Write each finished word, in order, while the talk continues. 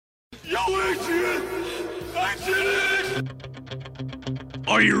Yo, Adrian! I did it!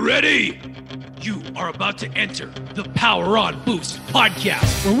 Are you ready? You are about to enter the Power On Boost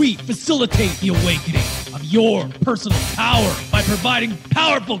podcast, where we facilitate the awakening of your personal power by providing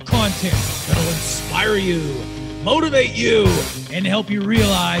powerful content that'll inspire you, motivate you, and help you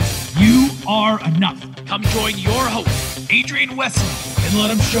realize you are enough. Come join your host, Adrian Wesley, and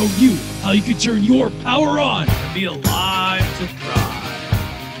let him show you how you can turn your power on and be alive to thrive.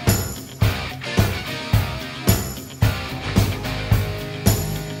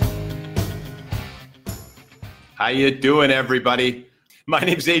 How you doing, everybody? My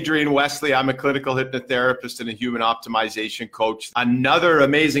name's Adrian Wesley. I'm a clinical hypnotherapist and a human optimization coach. Another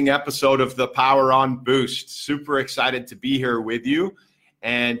amazing episode of the Power On Boost. Super excited to be here with you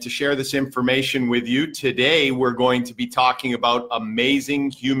and to share this information with you. Today, we're going to be talking about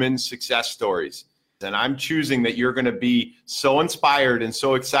amazing human success stories. And I'm choosing that you're going to be so inspired and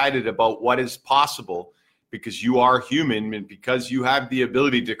so excited about what is possible because you are human and because you have the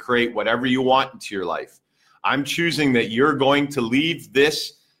ability to create whatever you want into your life. I'm choosing that you're going to leave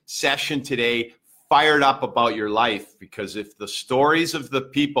this session today fired up about your life, because if the stories of the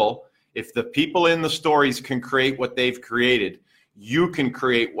people, if the people in the stories can create what they've created, you can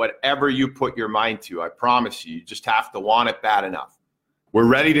create whatever you put your mind to. I promise you. You just have to want it bad enough. We're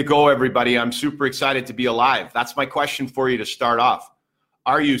ready to go, everybody. I'm super excited to be alive. That's my question for you to start off.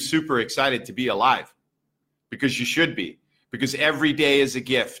 Are you super excited to be alive? Because you should be. Because every day is a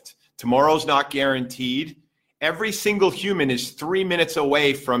gift. Tomorrow's not guaranteed. Every single human is 3 minutes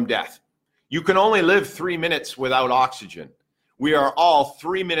away from death. You can only live 3 minutes without oxygen. We are all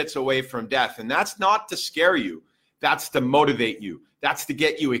 3 minutes away from death. And that's not to scare you. That's to motivate you. That's to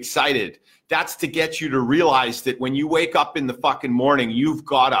get you excited. That's to get you to realize that when you wake up in the fucking morning, you've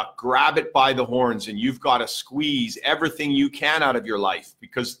got to grab it by the horns and you've got to squeeze everything you can out of your life,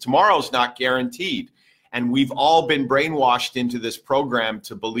 because tomorrow's not guaranteed. And we've all been brainwashed into this program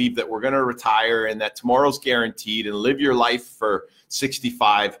to believe that we're going to retire and that tomorrow's guaranteed and live your life for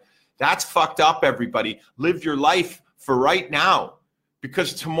 65. That's fucked up, everybody. Live your life for right now,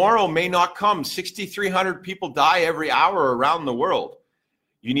 because tomorrow may not come. 6,300 people die every hour around the world.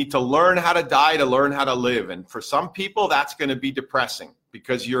 You need to learn how to die to learn how to live. And for some people, that's going to be depressing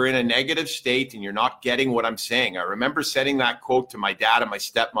because you're in a negative state and you're not getting what I'm saying. I remember sending that quote to my dad and my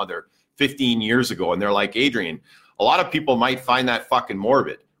stepmother 15 years ago, and they're like, Adrian, a lot of people might find that fucking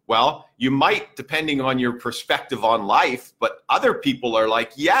morbid. Well, you might, depending on your perspective on life, but other people are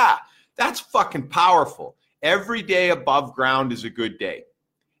like, yeah, that's fucking powerful. Every day above ground is a good day.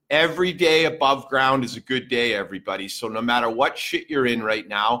 Every day above ground is a good day, everybody. So no matter what shit you're in right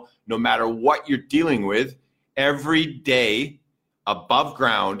now, no matter what you're dealing with, every day above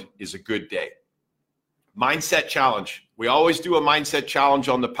ground is a good day. Mindset challenge. We always do a mindset challenge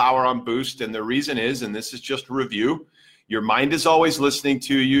on the Power On Boost. And the reason is, and this is just a review, your mind is always listening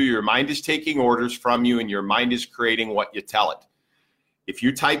to you. Your mind is taking orders from you, and your mind is creating what you tell it. If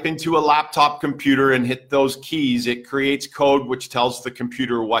you type into a laptop computer and hit those keys, it creates code which tells the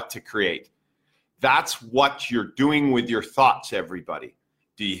computer what to create. That's what you're doing with your thoughts, everybody.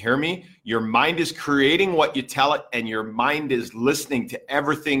 Do you hear me? Your mind is creating what you tell it, and your mind is listening to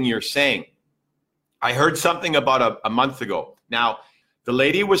everything you're saying. I heard something about a month ago. Now, the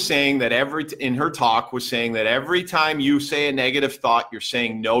lady was saying that in her talk was saying that every time you say a negative thought, you're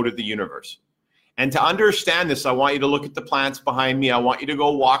saying no to the universe. And to understand this, I want you to look at the plants behind me. I want you to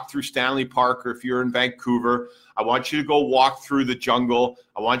go walk through Stanley Park, or if you're in Vancouver, I want you to go walk through the jungle.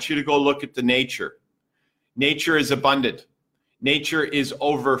 I want you to go look at the nature. Nature is abundant. Nature is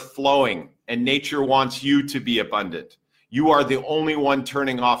overflowing, and nature wants you to be abundant. You are the only one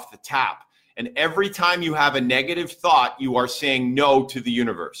turning off the tap. And every time you have a negative thought, you are saying no to the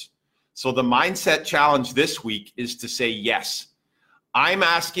universe. So the mindset challenge this week is to say yes. I'm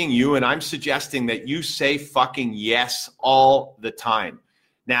asking you, and I'm suggesting that you say fucking yes all the time.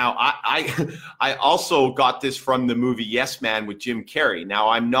 Now, I also got this from the movie Yes Man with Jim Carrey. Now,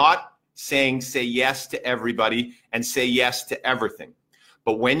 I'm not saying say yes to everybody and say yes to everything.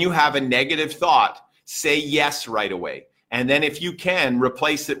 But when you have a negative thought, say yes right away. And then if you can,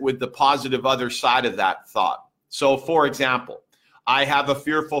 replace it with the positive other side of that thought. So for example, I have a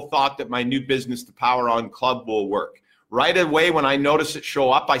fearful thought that my new business, the Power On Club, will work. Right away, when I notice it show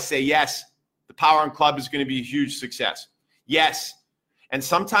up, I say, yes, the Power On Club is going to be a huge success. Yes. And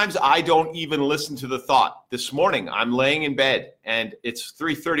sometimes I don't even listen to the thought. This morning, I'm laying in bed and it's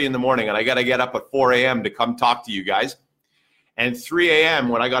 3:30 in the morning and I got to get up at 4 a.m. to come talk to you guys. And 3 a.m.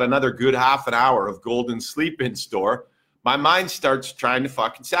 when I got another good half an hour of golden sleep in store, my mind starts trying to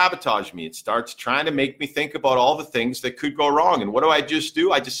fucking sabotage me. It starts trying to make me think about all the things that could go wrong. And what do? I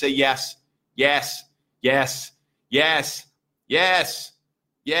just say yes, yes, yes, yes, yes,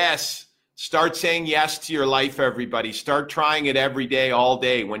 yes. Start saying yes to your life, everybody. Start trying it every day, all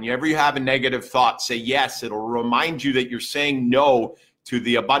day. Whenever you have a negative thought, say yes. It'll remind you that you're saying no to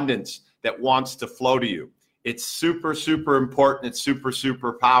the abundance that wants to flow to you. It's super, super important. It's super,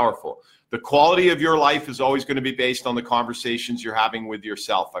 super powerful. The quality of your life is always going to be based on the conversations you're having with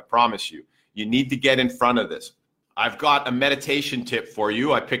yourself. I promise you. You need to get in front of this. I've got a meditation tip for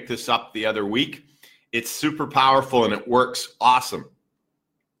you. I picked this up the other week. It's super powerful and it works awesome.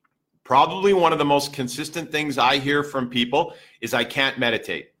 Probably one of the most consistent things I hear from people is I can't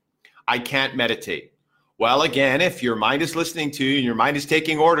meditate. I can't meditate. Well, again, if your mind is listening to you and your mind is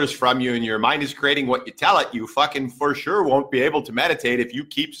taking orders from you and your mind is creating what you tell it, you fucking for sure won't be able to meditate if you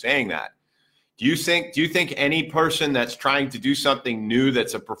keep saying that. Do you think any person that's trying to do something new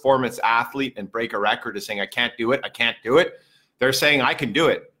that's a performance athlete and break a record is saying, I can't do it, I can't do it? They're saying, I can do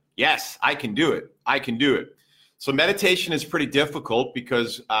it. Yes, I can do it. I can do it. So meditation is pretty difficult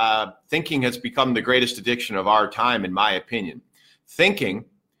because thinking has become the greatest addiction of our time, in my opinion. Thinking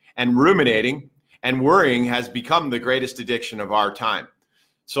and ruminating and worrying has become the greatest addiction of our time.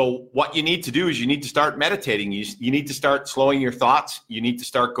 So what you need to do is you need to start meditating. You need to start slowing your thoughts. You need to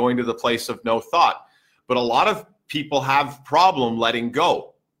start going to the place of no thought. But a lot of people have problem letting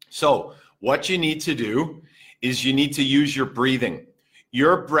go. So what you need to do is you need to use your breathing.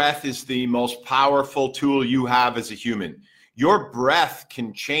 Your breath is the most powerful tool you have as a human. Your breath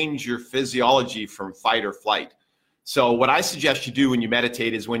can change your physiology from fight or flight. So what I suggest you do when you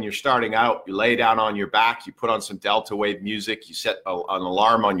meditate is when you're starting out, you lay down on your back, you put on some delta wave music, you set an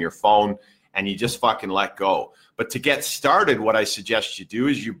alarm on your phone, and you just fucking let go. But to get started, what I suggest you do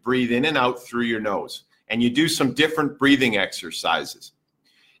is you breathe in and out through your nose, and you do some different breathing exercises.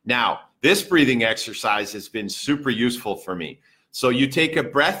 Now, this breathing exercise has been super useful for me. So you take a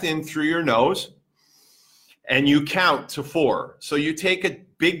breath in through your nose, and you count to 4. So you take a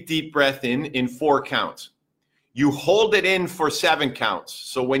big, deep breath in 4 counts. You hold it in for 7 counts.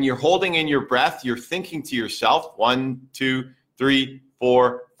 So when you're holding in your breath, you're thinking to yourself, 1, 2, 3,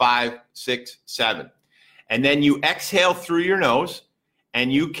 4, 5, 6, 7. And then you exhale through your nose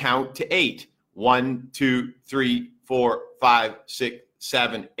and you count to 8. 1, 2, 3, 4, 5, 6,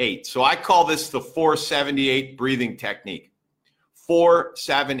 7, 8. So I call this the 478 breathing technique. 4,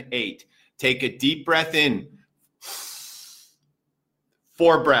 7, 8. Take a deep breath in.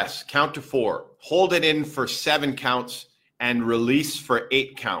 4 breaths, count to 4. Hold it in for 7 counts and release for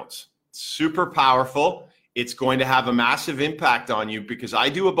 8 counts. Super powerful. It's going to have a massive impact on you because I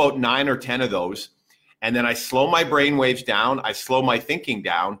do about 9 or 10 of those. And then I slow my brain waves down. I slow my thinking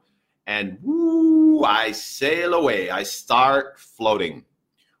down and woo, I sail away. I start floating.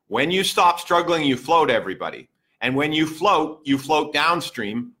 When you stop struggling, you float, everybody. And when you float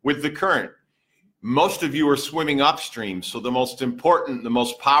downstream with the current. Most of you are swimming upstream. So the most important, the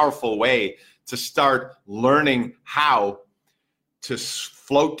most powerful way to start learning how to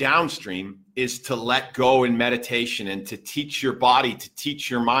float downstream is to let go in meditation and to teach your body, to teach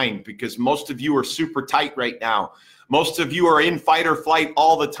your mind, because most of you are super tight right now. Most of you are in fight or flight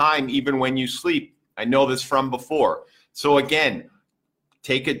all the time, even when you sleep. I know this from before. So again,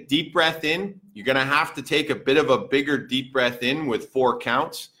 take a deep breath in. You're going to have to take a bit of a bigger deep breath in with 4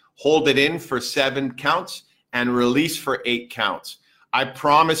 counts. Hold it in for 7 counts and release for 8 counts. I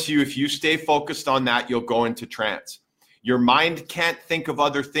promise you, if you stay focused on that, you'll go into trance. Your mind can't think of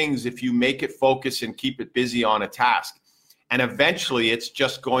other things if you make it focus and keep it busy on a task. And eventually it's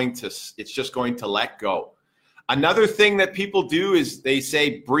just going to let go. Another thing that people do is they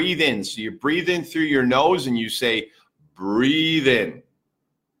say breathe in. So you breathe in through your nose and you say breathe in.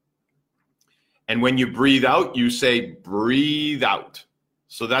 And when you breathe out, you say breathe out.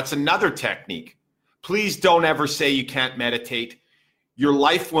 So that's another technique. Please don't ever say you can't meditate. Your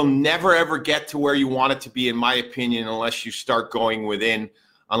life will never, ever get to where you want it to be, in my opinion, unless you start going within,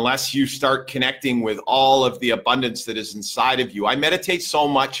 unless you start connecting with all of the abundance that is inside of you. I meditate so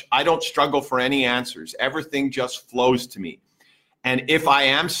much, I don't struggle for any answers. Everything just flows to me. And if I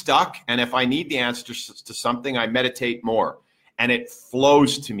am stuck and if I need the answers to something, I meditate more and it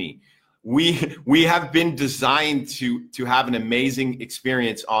flows to me. We have been designed to have an amazing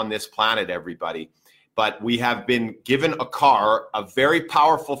experience on this planet, everybody. But we have been given a car, a very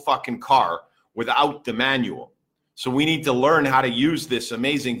powerful fucking car, without the manual. So we need to learn how to use this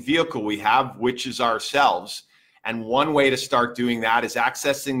amazing vehicle we have, which is ourselves. And one way to start doing that is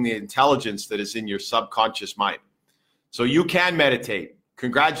accessing the intelligence that is in your subconscious mind. So you can meditate.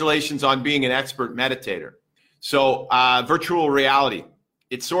 Congratulations on being an expert meditator. So virtual reality,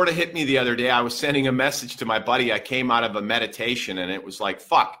 it sort of hit me the other day. I was sending a message to my buddy. I came out of a meditation and it was like,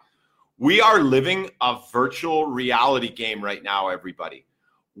 fuck, we are living a virtual reality game right now, everybody.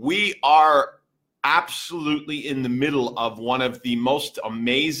 We are absolutely in the middle of one of the most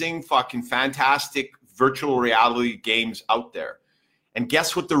amazing, fucking fantastic virtual reality games out there. And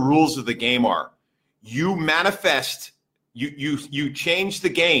guess what the rules of the game are? You manifest, you change the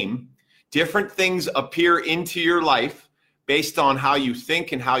game. Different things appear into your life based on how you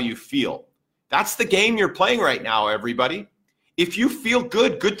think and how you feel. That's the game you're playing right now, everybody. If you feel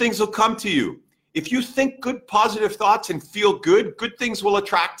good, good things will come to you. If you think good, positive thoughts and feel good, good things will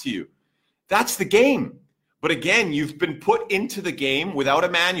attract to you. That's the game. But again, you've been put into the game without a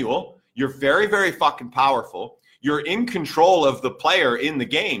manual. You're very, very fucking powerful. You're in control of the player in the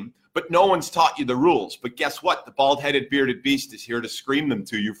game, but no one's taught you the rules. But guess what? The bald-headed bearded beast is here to scream them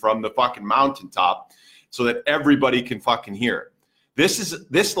to you from the fucking mountaintop so that everybody can fucking hear.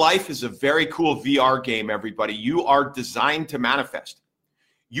 This life is a very cool VR game, everybody. You are designed to manifest.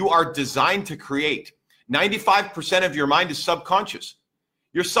 You are designed to create. 95% of your mind is subconscious.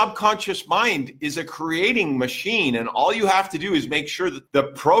 Your subconscious mind is a creating machine, and all you have to do is make sure that the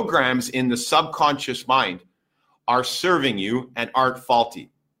programs in the subconscious mind are serving you and aren't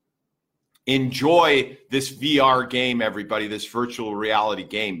faulty. Enjoy this VR game, everybody, this virtual reality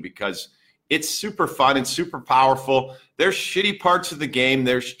game, because it's super fun and super powerful. There's shitty parts of the game.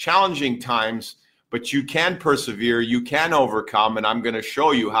 There's challenging times, but you can persevere. You can overcome, and I'm going to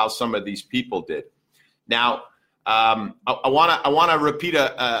show you how some of these people did. Now, I want to repeat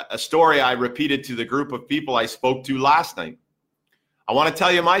a story I repeated to the group of people I spoke to last night. I want to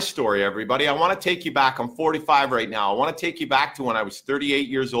tell you my story, everybody. I want to take you back. I'm 45 right now. I want to take you back to when I was 38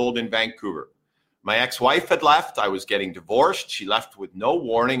 years old in Vancouver. My ex-wife had left. I was getting divorced. She left with no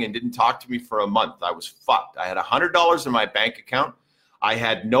warning and didn't talk to me for a month. I was fucked. I had $100 in my bank account. I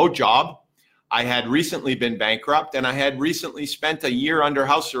had no job. I had recently been bankrupt, and I had recently spent a year under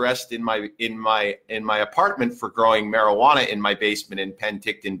house arrest in my apartment for growing marijuana in my basement in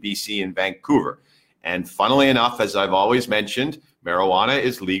Penticton, BC, in Vancouver. And funnily enough, as I've always mentioned, marijuana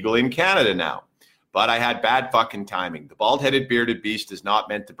is legal in Canada now. But I had bad fucking timing. The bald-headed bearded beast is not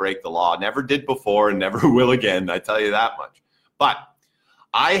meant to break the law. Never did before and never will again. I tell you that much. But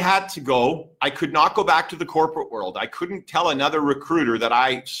I had to go. I could not go back to the corporate world. I couldn't tell another recruiter that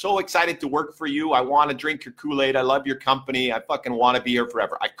I'm so excited to work for you. I want to drink your Kool-Aid. I love your company. I fucking want to be here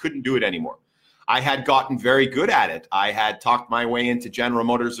forever. I couldn't do it anymore. I had gotten very good at it. I had talked my way into General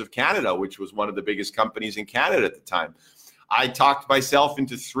Motors of Canada, which was one of the biggest companies in Canada at the time. I talked myself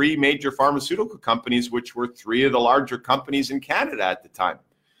into 3 major pharmaceutical companies, which were 3 of the larger companies in Canada at the time.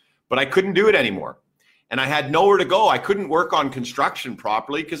 But I couldn't do it anymore. And I had nowhere to go. I couldn't work on construction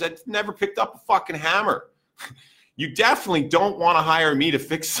properly because I'd never picked up a fucking hammer. You definitely don't want to hire me to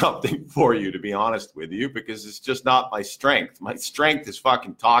fix something for you, to be honest with you, because it's just not my strength. My strength is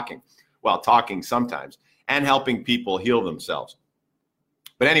fucking talking. Well, talking sometimes, and helping people heal themselves.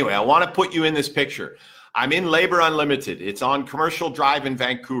 But anyway, I want to put you in this picture. I'm in Labor Unlimited. It's on Commercial Drive in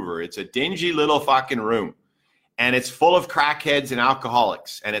Vancouver. It's a dingy little fucking room. And it's full of crackheads and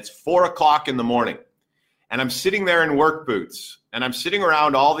alcoholics. And it's 4 o'clock in the morning. And I'm sitting there in work boots. And I'm sitting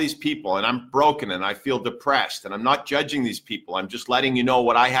around all these people. And I'm broken and I feel depressed. And I'm not judging these people. I'm just letting you know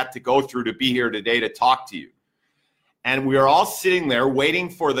what I had to go through to be here today to talk to you. And we are all sitting there waiting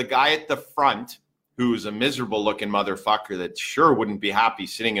for the guy at the front, who's a miserable looking motherfucker that sure wouldn't be happy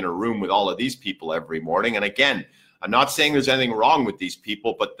sitting in a room with all of these people every morning. And again, I'm not saying there's anything wrong with these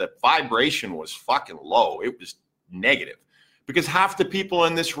people, but the vibration was fucking low. It was negative because half the people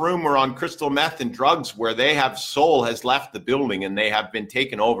in this room were on crystal meth and drugs where they have soul has left the building and they have been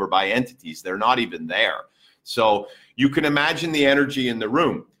taken over by entities. They're not even there. So you can imagine the energy in the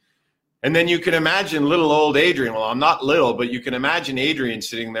room. And then you can imagine little old Adrian. Well, I'm not little, but you can imagine Adrian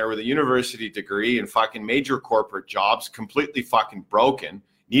sitting there with a university degree and fucking major corporate jobs, completely fucking broken,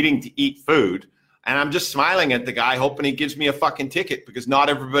 needing to eat food. And I'm just smiling at the guy, hoping he gives me a fucking ticket because not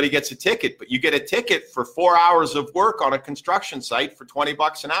everybody gets a ticket. But you get a ticket for 4 hours of work on a construction site for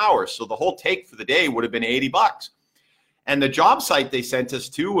 $20 an hour. So the whole take for the day would have been $80. And the job site they sent us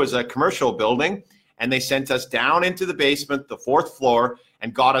to was a commercial building. And they sent us down into the basement, the 4th floor,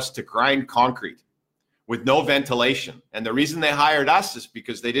 and got us to grind concrete with no ventilation. And the reason they hired us is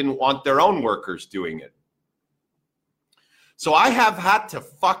because they didn't want their own workers doing it. So I have had to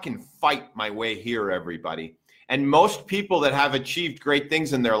fucking fight my way here, everybody. And most people that have achieved great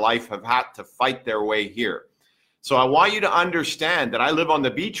things in their life have had to fight their way here. So I want you to understand that I live on the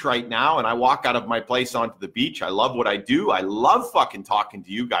beach right now and I walk out of my place onto the beach. I love what I do. I love fucking talking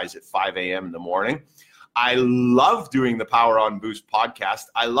to you guys at 5 a.m. in the morning. I love doing the Power on Boost podcast.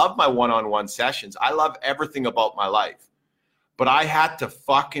 I love my one-on-one sessions. I love everything about my life. But I had to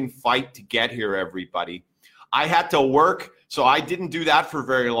fucking fight to get here, everybody. I had to work, so I didn't do that for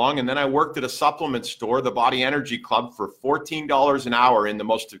very long. And then I worked at a supplement store, the Body Energy Club, for $14 an hour in the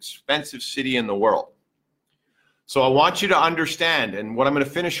most expensive city in the world. So I want you to understand, and what I'm going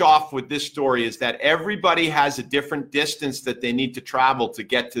to finish off with this story is that everybody has a different distance that they need to travel to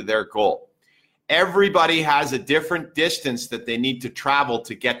get to their goal. Everybody has a different distance that they need to travel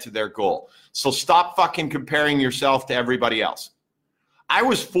to get to their goal. So stop fucking comparing yourself to everybody else. I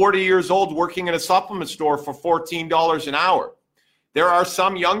was 40 years old working in a supplement store for $14 an hour. There are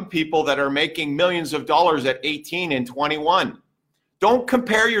some young people that are making millions of dollars at 18 and 21. Don't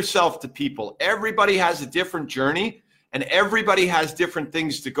compare yourself to people. Everybody has a different journey, and everybody has different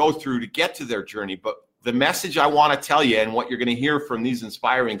things to go through to get to their journey. But the message I want to tell you, and what you're going to hear from these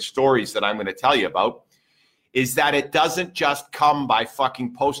inspiring stories that I'm going to tell you about, is that it doesn't just come by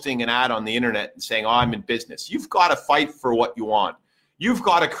fucking posting an ad on the internet and saying, oh, I'm in business. You've got to fight for what you want. You've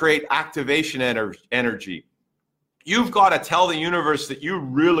got to create activation energy. You've got to tell the universe that you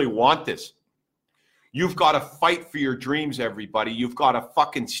really want this. You've got to fight for your dreams, everybody. You've got to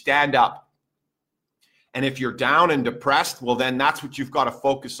fucking stand up. And if you're down and depressed, well, then that's what you've got to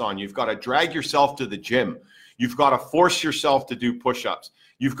focus on. You've got to drag yourself to the gym. You've got to force yourself to do push-ups.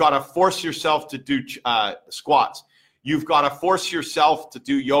 You've got to force yourself to do squats. You've got to force yourself to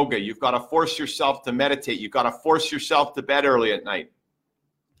do yoga. You've got to force yourself to meditate. You've got to force yourself to bed early at night.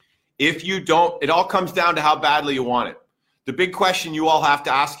 If you don't, it all comes down to how badly you want it. The big question you all have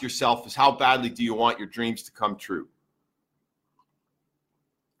to ask yourself is, how badly do you want your dreams to come true?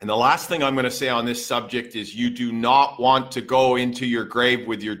 And the last thing I'm going to say on this subject is, you do not want to go into your grave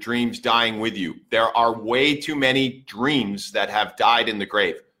with your dreams dying with you. There are way too many dreams that have died in the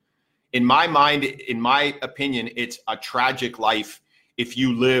grave. In my mind, in my opinion, it's a tragic life if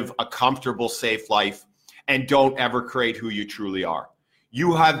you live a comfortable, safe life and don't ever create who you truly are.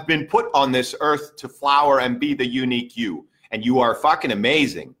 You have been put on this earth to flower and be the unique you. And you are fucking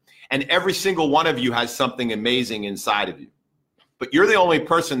amazing. And every single one of you has something amazing inside of you. But you're the only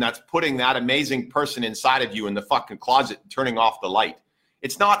person that's putting that amazing person inside of you in the fucking closet and turning off the light.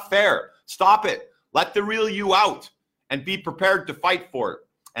 It's not fair. Stop it. Let the real you out and be prepared to fight for it.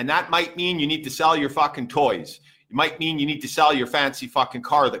 And that might mean you need to sell your fucking toys. It might mean you need to sell your fancy fucking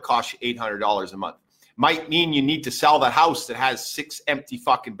car that costs you $800 a month. Might mean you need to sell that house that has 6 empty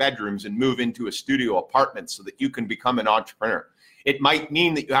fucking bedrooms and move into a studio apartment so that you can become an entrepreneur. It might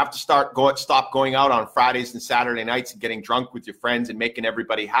mean that you have to stop going out on Fridays and Saturday nights and getting drunk with your friends and making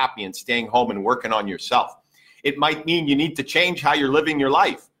everybody happy and staying home and working on yourself. It might mean you need to change how you're living your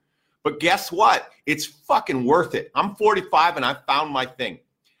life. But guess what? It's fucking worth it. I'm 45 and I've found my thing.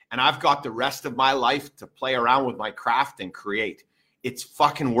 And I've got the rest of my life to play around with my craft and create. It's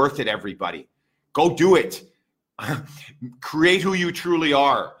fucking worth it, everybody. Go do it. Create who you truly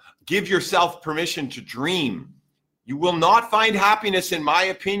are. Give yourself permission to dream. You will not find happiness, in my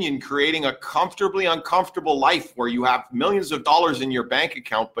opinion, creating a comfortably uncomfortable life where you have millions of dollars in your bank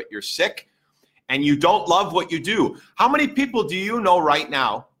account, but you're sick and you don't love what you do. How many people do you know right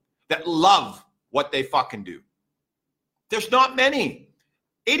now that love what they fucking do? There's not many.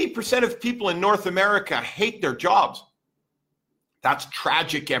 80% of people in North America hate their jobs. That's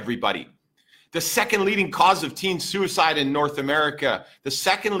tragic, everybody. The second leading cause of teen suicide in North America, the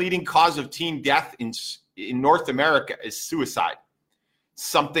second leading cause of teen death in North America is suicide.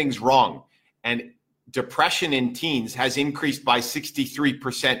 Something's wrong. And depression in teens has increased by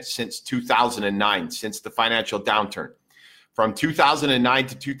 63% since 2009, since the financial downturn. From 2009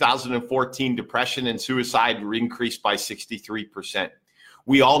 to 2014, depression and suicide were increased by 63%.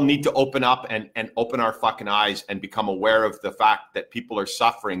 We all need to open up and open our fucking eyes and become aware of the fact that people are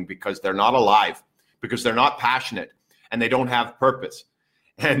suffering because they're not alive, because they're not passionate, and they don't have purpose.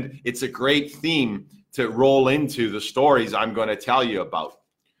 And it's a great theme to roll into the stories I'm going to tell you about,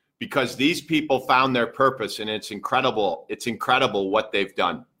 because these people found their purpose, and it's incredible. It's incredible what they've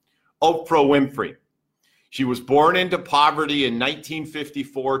done. Oprah Winfrey. She was born into poverty in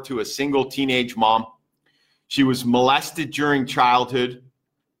 1954 to a single teenage mom. She was molested during childhood.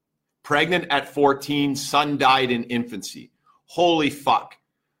 Pregnant at 14, son died in infancy. Holy fuck.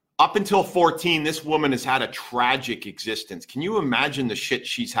 Up until 14, this woman has had a tragic existence. Can you imagine the shit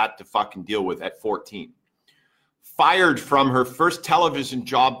she's had to fucking deal with at 14? Fired from her first television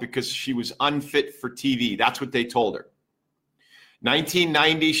job because she was unfit for TV. That's what they told her.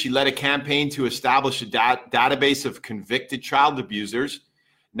 1990, she led a campaign to establish a database of convicted child abusers.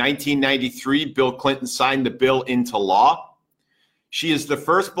 1993, Bill Clinton signed the bill into law. She is the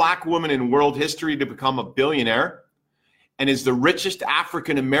first Black woman in world history to become a billionaire and is the richest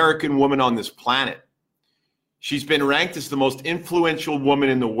African-American woman on this planet. She's been ranked as the most influential woman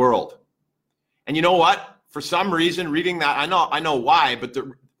in the world. And you know what? For some reason, reading that, I know why, but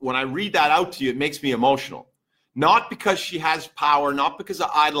when I read that out to you, it makes me emotional. Not because she has power, not because I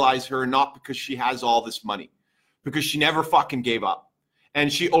idolize her, not because she has all this money, because she never fucking gave up.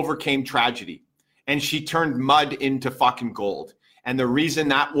 And she overcame tragedy. And she turned mud into fucking gold. And the reason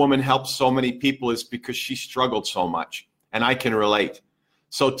that woman helps so many people is because she struggled so much. And I can relate.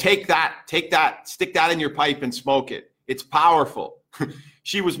 So take that, stick that in your pipe and smoke it. It's powerful.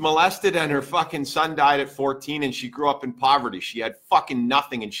 She was molested and her fucking son died at 14 and she grew up in poverty. She had fucking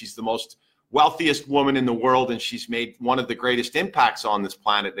nothing and she's the most wealthiest woman in the world and she's made one of the greatest impacts on this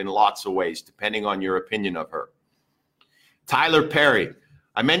planet in lots of ways, depending on your opinion of her. Tyler Perry.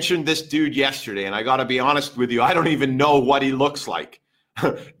 I mentioned this dude yesterday and I got to be honest with you, I don't even know what he looks like.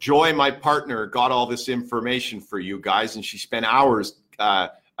 Joy, my partner, got all this information for you guys and she spent hours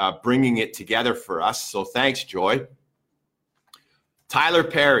bringing it together for us. So thanks, Joy. Tyler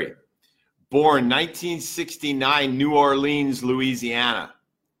Perry, born 1969, New Orleans, Louisiana.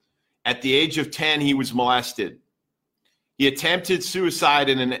 At the age of 10, he was molested. He attempted suicide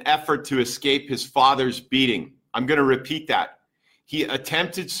in an effort to escape his father's beating. I'm going to repeat that. He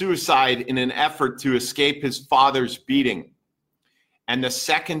attempted suicide in an effort to escape his father's beating. And the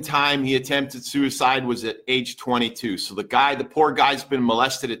second time he attempted suicide was at age 22. So the poor guy's been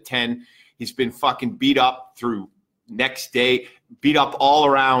molested at 10. He's been fucking beat up through next day, beat up all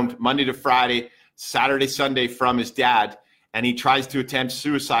around Monday to Friday, Saturday, Sunday from his dad. And he tries to attempt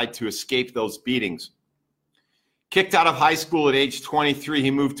suicide to escape those beatings. Kicked out of high school at age 23,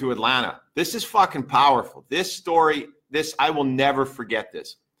 he moved to Atlanta. This is fucking powerful. This story, I will never forget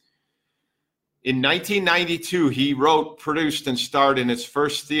this. In 1992, he wrote, produced, and starred in his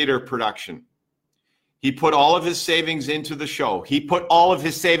first theater production. He put all of his savings into the show. He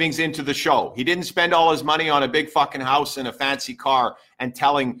didn't spend all his money on a big fucking house and a fancy car and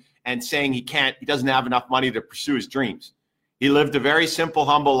saying he doesn't have enough money to pursue his dreams. He lived a very simple,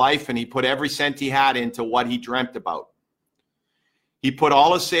 humble life, and he put every cent he had into what he dreamt about. He put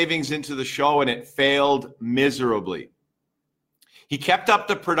all his savings into the show, and it failed miserably. He kept up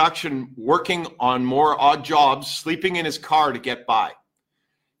the production, working on more odd jobs, sleeping in his car to get by.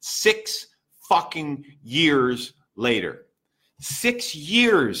 6 fucking years later. 6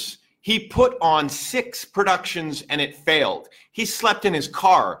 years. He put on 6 productions and it failed. He slept in his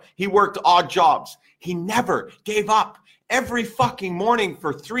car. He worked odd jobs. He never gave up. Every fucking morning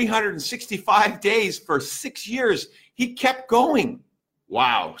for 365 days for 6 years, he kept going.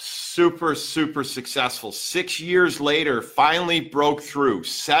 Wow, super, super successful. 6 years later, finally broke through.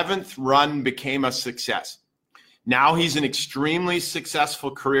 7th run became a success. Now he's an extremely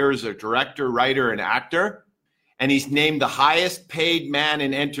successful career as a director, writer, and actor. And he's named the highest paid man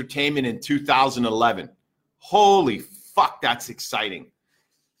in entertainment in 2011. Holy fuck, that's exciting.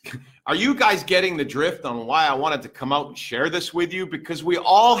 Are you guys getting the drift on why I wanted to come out and share this with you? Because we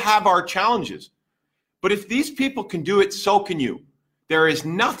all have our challenges. But if these people can do it, so can you. There is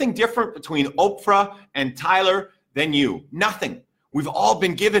nothing different between Oprah and Tyler than you. Nothing. We've all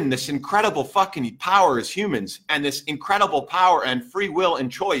been given this incredible fucking power as humans and this incredible power and free will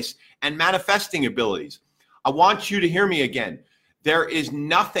and choice and manifesting abilities. I want you to hear me again. There is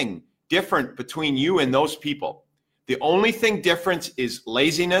nothing different between you and those people. The only thing different is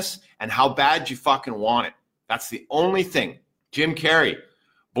laziness and how bad you fucking want it. That's the only thing. Jim Carrey,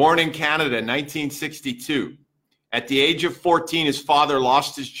 born in Canada in 1962. At the age of 14, his father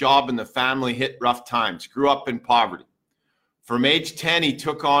lost his job and the family hit rough times, grew up in poverty. From age 10, he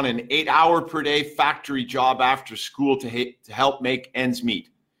took on an 8-hour-per-day factory job after school to help make ends meet.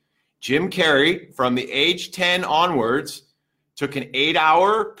 Jim Carrey, from the age 10 onwards, took an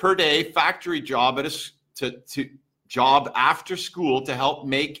 8-hour-per-day factory job job after school to help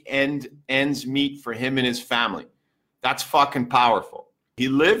make ends meet for him and his family. That's fucking powerful. He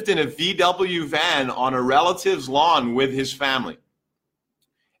lived in a VW van on a relative's lawn with his family.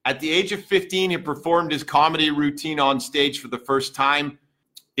 At the age of 15, he performed his comedy routine on stage for the first time.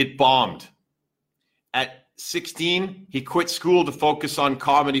 It bombed. At 16, he quit school to focus on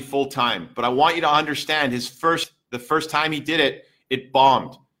comedy full time. But I want you to understand, the first time he did it, it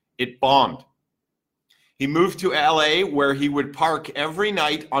bombed. It bombed. He moved to LA where he would park every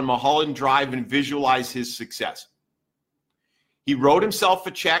night on Mulholland Drive and visualize his success. He wrote himself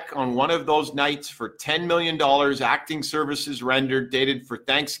a check on one of those nights for $10 million, acting services rendered, dated for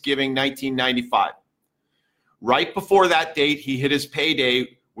Thanksgiving 1995. Right before that date, he hit his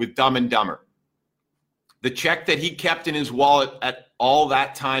payday with Dumb and Dumber. The check that he kept in his wallet at all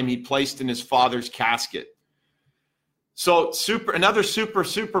that time, he placed in his father's casket. So another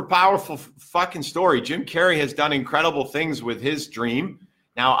super powerful fucking story. Jim Carrey has done incredible things with his dream.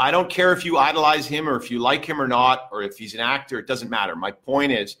 Now, I don't care if you idolize him or if you like him or not, or if he's an actor, it doesn't matter. My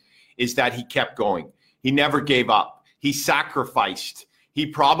point is that he kept going. He never gave up. He sacrificed. He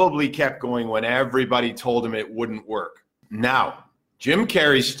probably kept going when everybody told him it wouldn't work. Now, Jim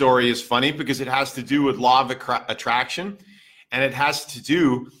Carrey's story is funny because it has to do with law of attraction, and it has to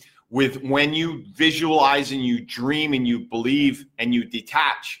do with when you visualize and you dream and you believe and you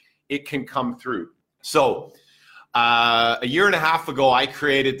detach, it can come through. So a year and a half ago, I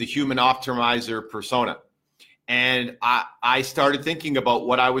created the Human Optimizer persona. And I started thinking about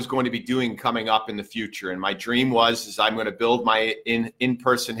what I was going to be doing coming up in the future. And my dream was I'm going to build my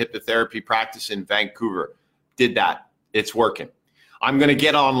in-person hypnotherapy practice in Vancouver. Did that. It's working. I'm going to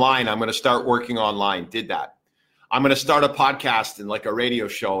get online. I'm going to start working online. Did that. I'm going to start a podcast and like a radio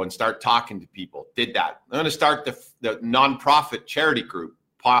show and start talking to people. Did that. I'm going to start the nonprofit charity group,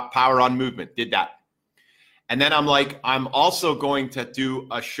 Power on Movement. Did that. And then I'm also going to do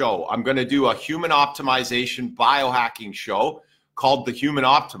a show. I'm going to do a human optimization biohacking show called The Human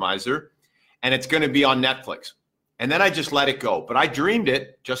Optimizer, and it's going to be on Netflix. And then I just let it go. But I dreamed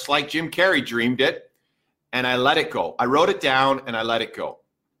it just like Jim Carrey dreamed it, and I let it go. I wrote it down, and I let it go.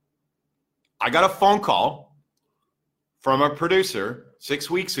 I got a phone call from a producer 6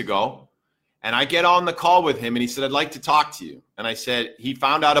 weeks ago, and I get on the call with him, and he said, I'd like to talk to you. And I said, he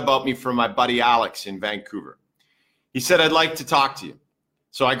found out about me from my buddy Alex in Vancouver. He said, I'd like to talk to you.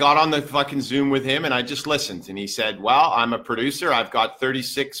 So I got on the fucking Zoom with him and I just listened. And he said, well, I'm a producer. I've got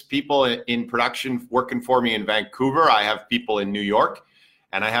 36 people in production working for me in Vancouver. I have people in New York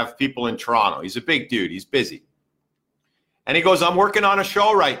and I have people in Toronto. He's a big dude. He's busy. And he goes, I'm working on a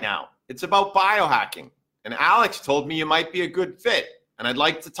show right now. It's about biohacking. And Alex told me you might be a good fit. And I'd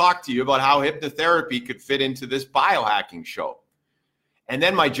like to talk to you about how hypnotherapy could fit into this biohacking show. And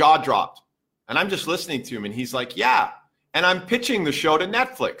then my jaw dropped. And I'm just listening to him, and he's like, yeah, and I'm pitching the show to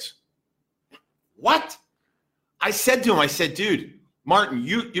Netflix. What? I said to him, dude, Martin,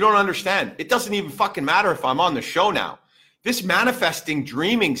 you don't understand. It doesn't even fucking matter if I'm on the show now. This manifesting,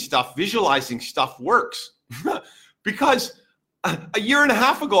 dreaming stuff, visualizing stuff works. Because a year and a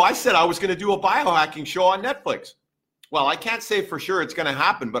half ago, I said I was going to do a biohacking show on Netflix. Well, I can't say for sure it's going to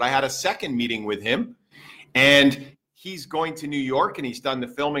happen, but I had a second meeting with him, and he's going to New York and he's done the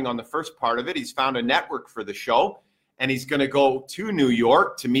filming on the first part of it. He's found a network for the show and he's going to go to New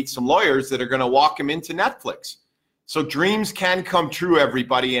York to meet some lawyers that are going to walk him into Netflix. So dreams can come true,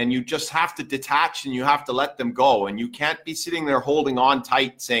 everybody, and you just have to detach and you have to let them go. And you can't be sitting there holding on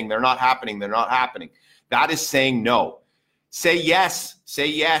tight saying they're not happening, they're not happening. That is saying no. Say yes,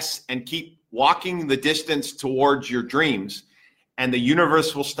 and keep walking the distance towards your dreams. And the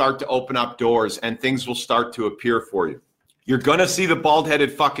universe will start to open up doors and things will start to appear for you. You're going to see the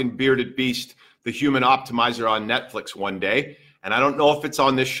bald-headed fucking bearded beast, the Human Optimizer, on Netflix one day. And I don't know if it's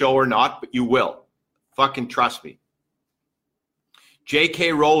on this show or not, but you will. Fucking trust me.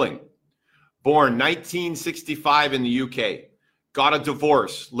 J.K. Rowling, born 1965 in the UK, got a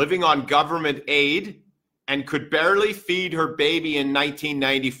divorce, living on government aid, and could barely feed her baby in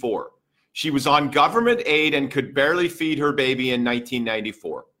 1994. She was on government aid and could barely feed her baby in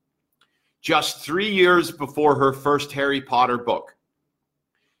 1994, just 3 years before her first Harry Potter book.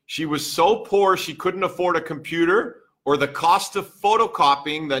 She was so poor she couldn't afford a computer or the cost of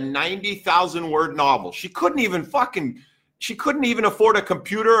photocopying the 90,000-word novel. She couldn't even afford a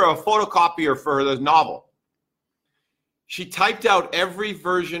computer or a photocopier for the novel. She typed out every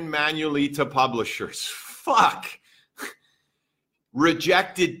version manually to publishers. Fuck.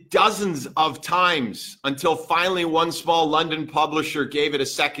 Rejected dozens of times until finally one small London publisher gave it a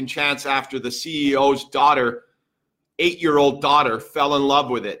second chance after the CEO's daughter, 8-year-old daughter, fell in love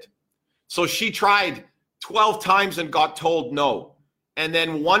with it. So she tried 12 times and got told no. And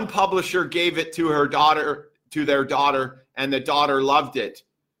then one publisher gave it to their daughter, and the daughter loved it.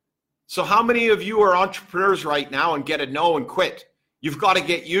 So how many of you are entrepreneurs right now and get a no and quit? You've got to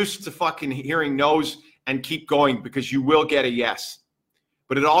get used to fucking hearing no's and keep going, because you will get a yes.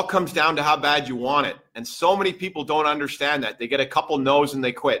 But it all comes down to how bad you want it. And so many people don't understand that. They get a couple no's and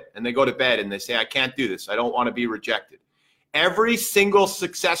they quit and they go to bed and they say, I can't do this. I don't want to be rejected. Every single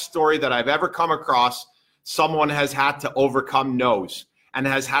success story that I've ever come across, someone has had to overcome no's and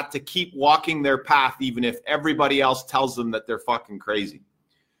has had to keep walking their path even if everybody else tells them that they're fucking crazy.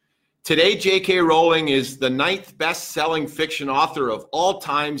 Today, J.K. Rowling is the 9th best-selling fiction author of all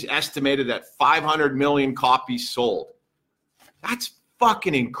times, estimated at 500 million copies sold. That's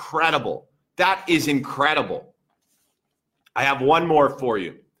fucking incredible. That is incredible. I have one more for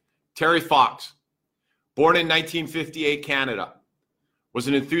you. Terry Fox, born in 1958, Canada, was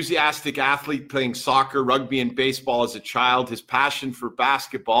an enthusiastic athlete playing soccer, rugby, and baseball as a child. His passion for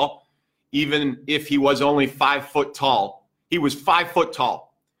basketball, even if he was only 5 foot tall, he was 5 foot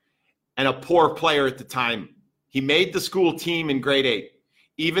tall and a poor player at the time. He made the school team in grade 8,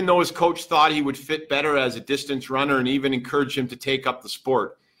 even though his coach thought he would fit better as a distance runner and even encouraged him to take up the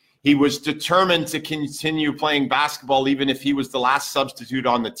sport. He was determined to continue playing basketball even if he was the last substitute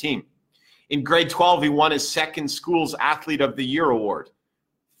on the team. In grade 12, he won his second school's Athlete of the Year award.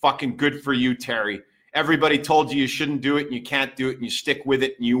 Fucking good for you, Terry. Everybody told you shouldn't do it and you can't do it and you stick with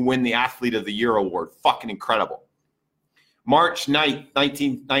it and you win the Athlete of the Year award. Fucking incredible. March 9th,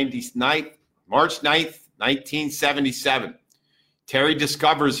 1977. Terry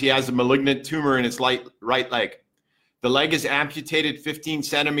discovers he has a malignant tumor in his right leg. The leg is amputated 15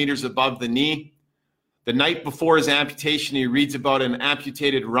 centimeters above the knee. The night before his amputation, he reads about an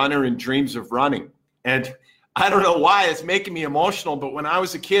amputated runner and dreams of running. And I don't know why it's making me emotional, but when I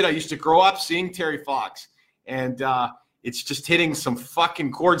was a kid, I used to grow up seeing Terry Fox. And it's just hitting some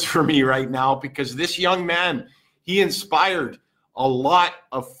fucking chords for me right now because this young man, he inspired a lot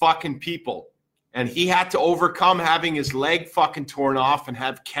of fucking people. And he had to overcome having his leg fucking torn off and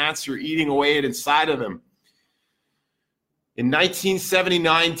have cancer eating away at inside of him. In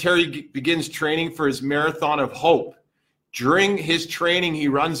 1979, Terry begins training for his Marathon of Hope. During his training, he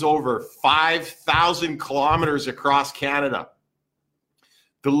runs over 5,000 kilometers across Canada.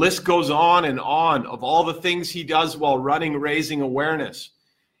 The list goes on and on of all the things he does while running, raising awareness.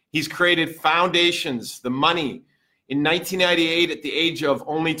 He's created foundations, the money. In 1998, at the age of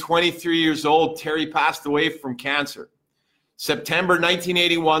only 23 years old, Terry passed away from cancer. September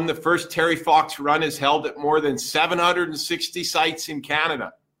 1981, the first Terry Fox run is held at more than 760 sites in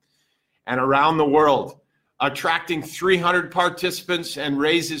Canada and around the world, attracting 300 participants and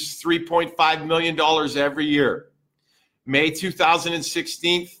raises $3.5 million every year. May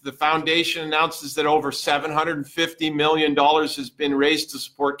 2016, the foundation announces that over $750 million has been raised to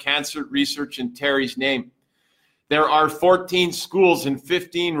support cancer research in Terry's name. There are 14 schools and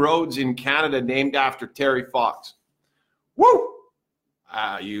 15 roads in Canada named after Terry Fox. Woo!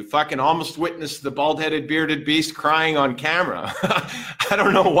 You fucking almost witnessed the bald-headed bearded beast crying on camera. I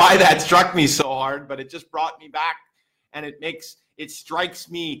don't know why that struck me so hard, but it just brought me back, and it strikes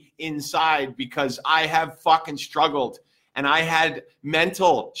me inside because I have fucking struggled, and I had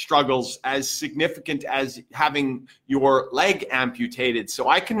mental struggles as significant as having your leg amputated. So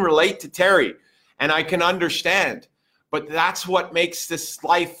I can relate to Terry, and I can understand, but that's what makes this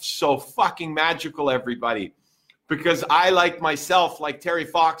life so fucking magical, everybody. Because I, like myself, like Terry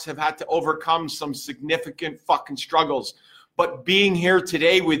Fox, have had to overcome some significant fucking struggles. But being here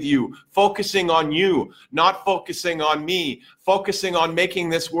today with you, focusing on you, not focusing on me, focusing on making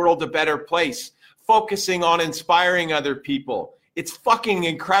this world a better place, focusing on inspiring other people. It's fucking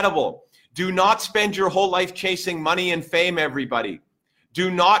incredible. Do not spend your whole life chasing money and fame, everybody.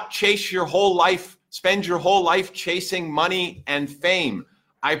 Do not spend your whole life chasing money and fame.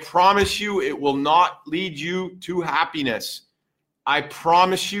 I promise you it will not lead you to happiness. I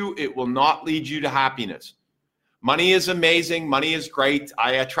promise you it will not lead you to happiness. Money is amazing. Money is great.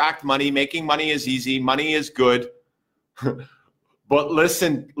 I attract money. Making money is easy. Money is good. But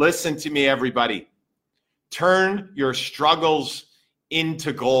listen to me, everybody. Turn your struggles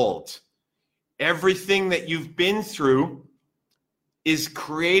into gold. Everything that you've been through is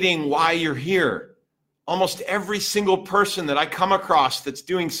creating why you're here. Almost every single person that I come across that's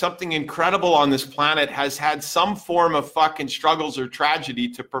doing something incredible on this planet has had some form of fucking struggles or tragedy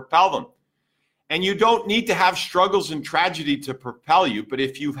to propel them. And you don't need to have struggles and tragedy to propel you, but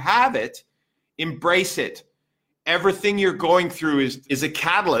if you have it, embrace it. Everything you're going through is a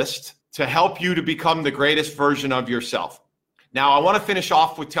catalyst to help you to become the greatest version of yourself. Now, I want to finish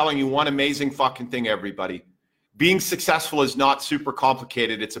off with telling you one amazing fucking thing, everybody. Being successful is not super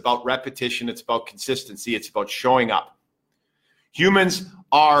complicated. It's about repetition. It's about consistency. It's about showing up. Humans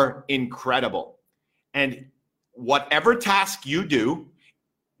are incredible. And whatever task you do,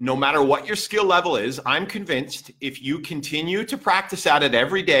 no matter what your skill level is, I'm convinced if you continue to practice at it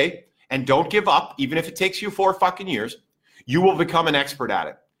every day and don't give up, even if it takes you 4 fucking years, you will become an expert at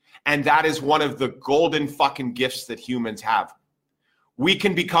it. And that is one of the golden fucking gifts that humans have. We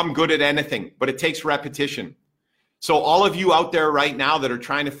can become good at anything, but it takes repetition. So all of you out there right now that are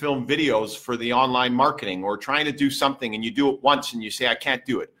trying to film videos for the online marketing or trying to do something and you do it once and you say, I can't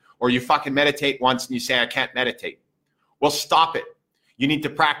do it. Or you fucking meditate once and you say, I can't meditate. Well, stop it. You need to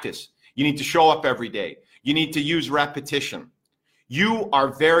practice. You need to show up every day. You need to use repetition. You are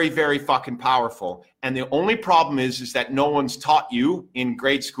very, very fucking powerful. And the only problem is that no one's taught you in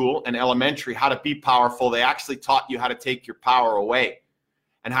grade school and elementary how to be powerful. They actually taught you how to take your power away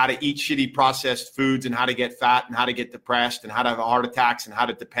and how to eat shitty processed foods and how to get fat and how to get depressed and how to have heart attacks and how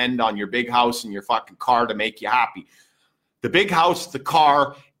to depend on your big house and your fucking car to make you happy. The big house, the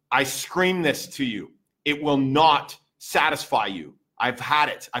car, I scream this to you. It will not satisfy you. I've had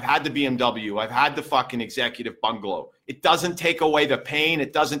it. I've had the BMW. I've had the fucking executive bungalow. It doesn't take away the pain.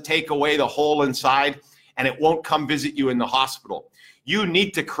 It doesn't take away the hole inside, and it won't come visit you in the hospital. You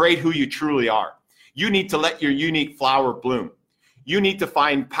need to create who you truly are. You need to let your unique flower bloom. You need to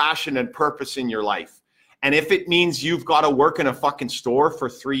find passion and purpose in your life. And if it means you've got to work in a fucking store for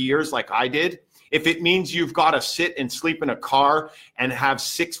 3 years like I did, if it means you've got to sit and sleep in a car and have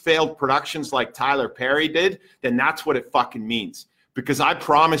 6 failed productions like Tyler Perry did, then that's what it fucking means. Because I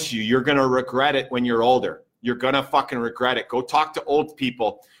promise you, you're going to regret it when you're older. You're going to fucking regret it. Go talk to old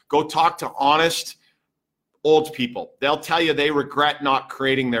people. Go talk to honest old people. They'll tell you they regret not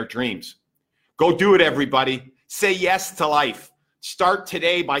creating their dreams. Go do it, everybody. Say yes to life. Start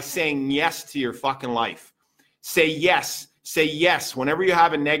today by saying yes to your fucking life. Say yes. Say yes. Whenever you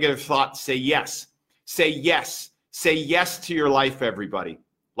have a negative thought, say yes. Say yes. Say yes to your life, everybody.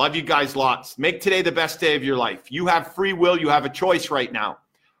 Love you guys lots. Make today the best day of your life. You have free will. You have a choice right now.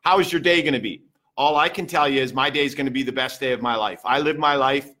 How is your day going to be? All I can tell you is my day is going to be the best day of my life. I live my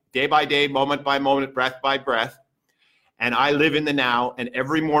life day by day, moment by moment, breath by breath. And I live in the now. And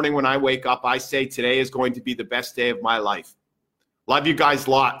every morning when I wake up, I say today is going to be the best day of my life. Love you guys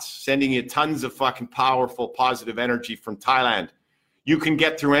lots. Sending you tons of fucking powerful, positive energy from Thailand. You can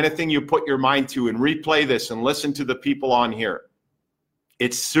get through anything you put your mind to, and replay this and listen to the people on here.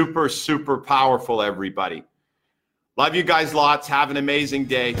 It's super, super powerful, everybody. Love you guys lots. Have an amazing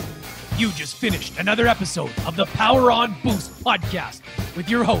day. You just finished another episode of the Power On Boost podcast with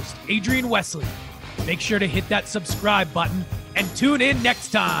your host, Adrian Wesley. Make sure to hit that subscribe button and tune in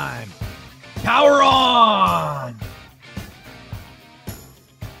next time. Power on!